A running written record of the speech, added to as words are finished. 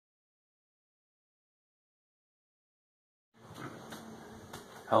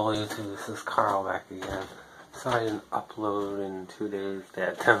Hello YouTube, this is Carl back again. Sorry I didn't upload in 2 days.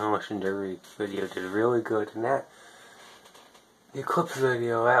 That Demolition Derby video did really good, and the Eclipse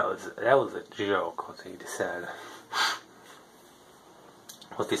video, that was a joke, what they said.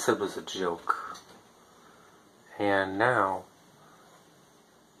 What they said was a joke. And now,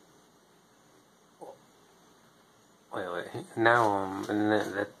 now and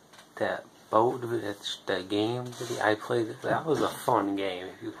that boat, that game that I played, that was a fun game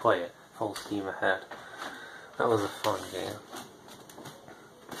if you play it full steam ahead. That was a fun game.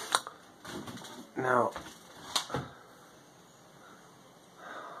 Now,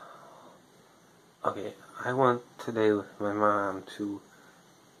 okay, I went today with my mom to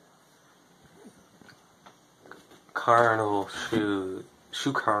Carnival Shoe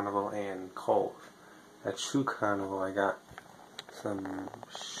Carnival and Kohl's. At Shoe Carnival I got some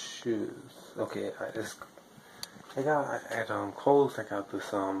shoes. Okay, at Kohl's I got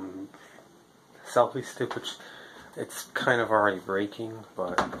this selfie stick, which it's kind of already breaking,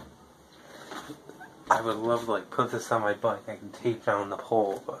 but I would love to put this on my bike. I can tape down the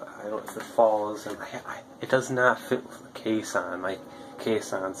pole, but I don't know if it falls, and it does not fit with the case on, my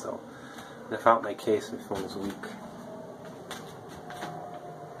case on, so without my case my phone's weak.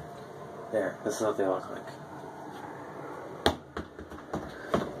 There, this is what they look like.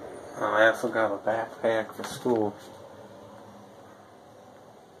 I also got a backpack for school.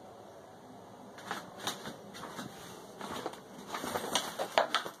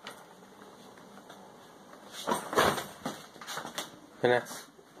 And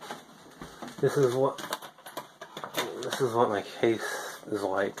this is what my case is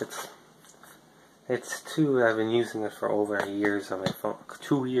like. It's two. I've been using it for over years on my phone.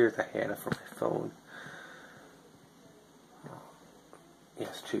 2 years I had it for my phone.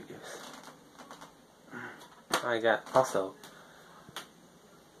 Yes, 2 years. I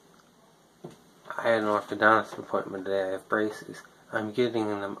had an orthodontist appointment today. I have braces. I'm getting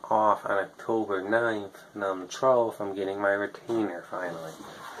them off on October 9th, and on the 12th I'm getting my retainer finally.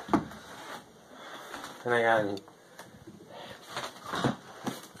 And I got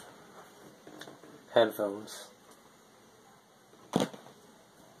headphones.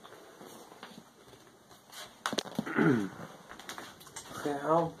 Okay,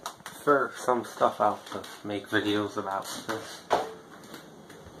 I'll figure some stuff out to make videos about this. I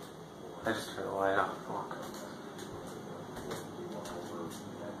just turned the light off. Look.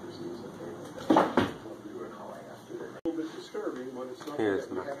 Here's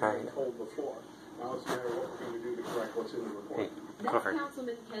my kite. Hey, That's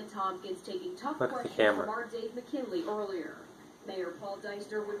Councilman Ken Tompkins taking tough questions from our Dave McKinley earlier. Mayor Paul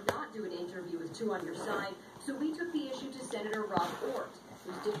Deister would not do an interview with two on your side, so we took the issue to Senator Rob Ortt,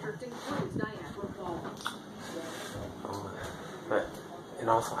 whose district includes Niagara Falls. And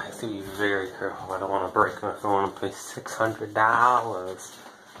also, I have to be very careful. I don't want to break my phone and pay $600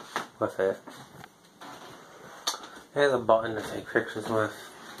 with it. There's a button to take pictures with.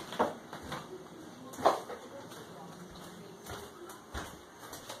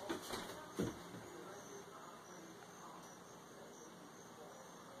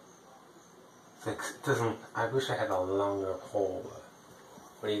 It doesn't. I wish I had a longer pole. But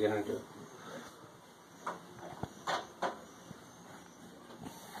what are you gonna do?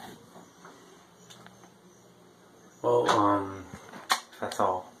 Well, that's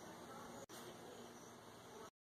all.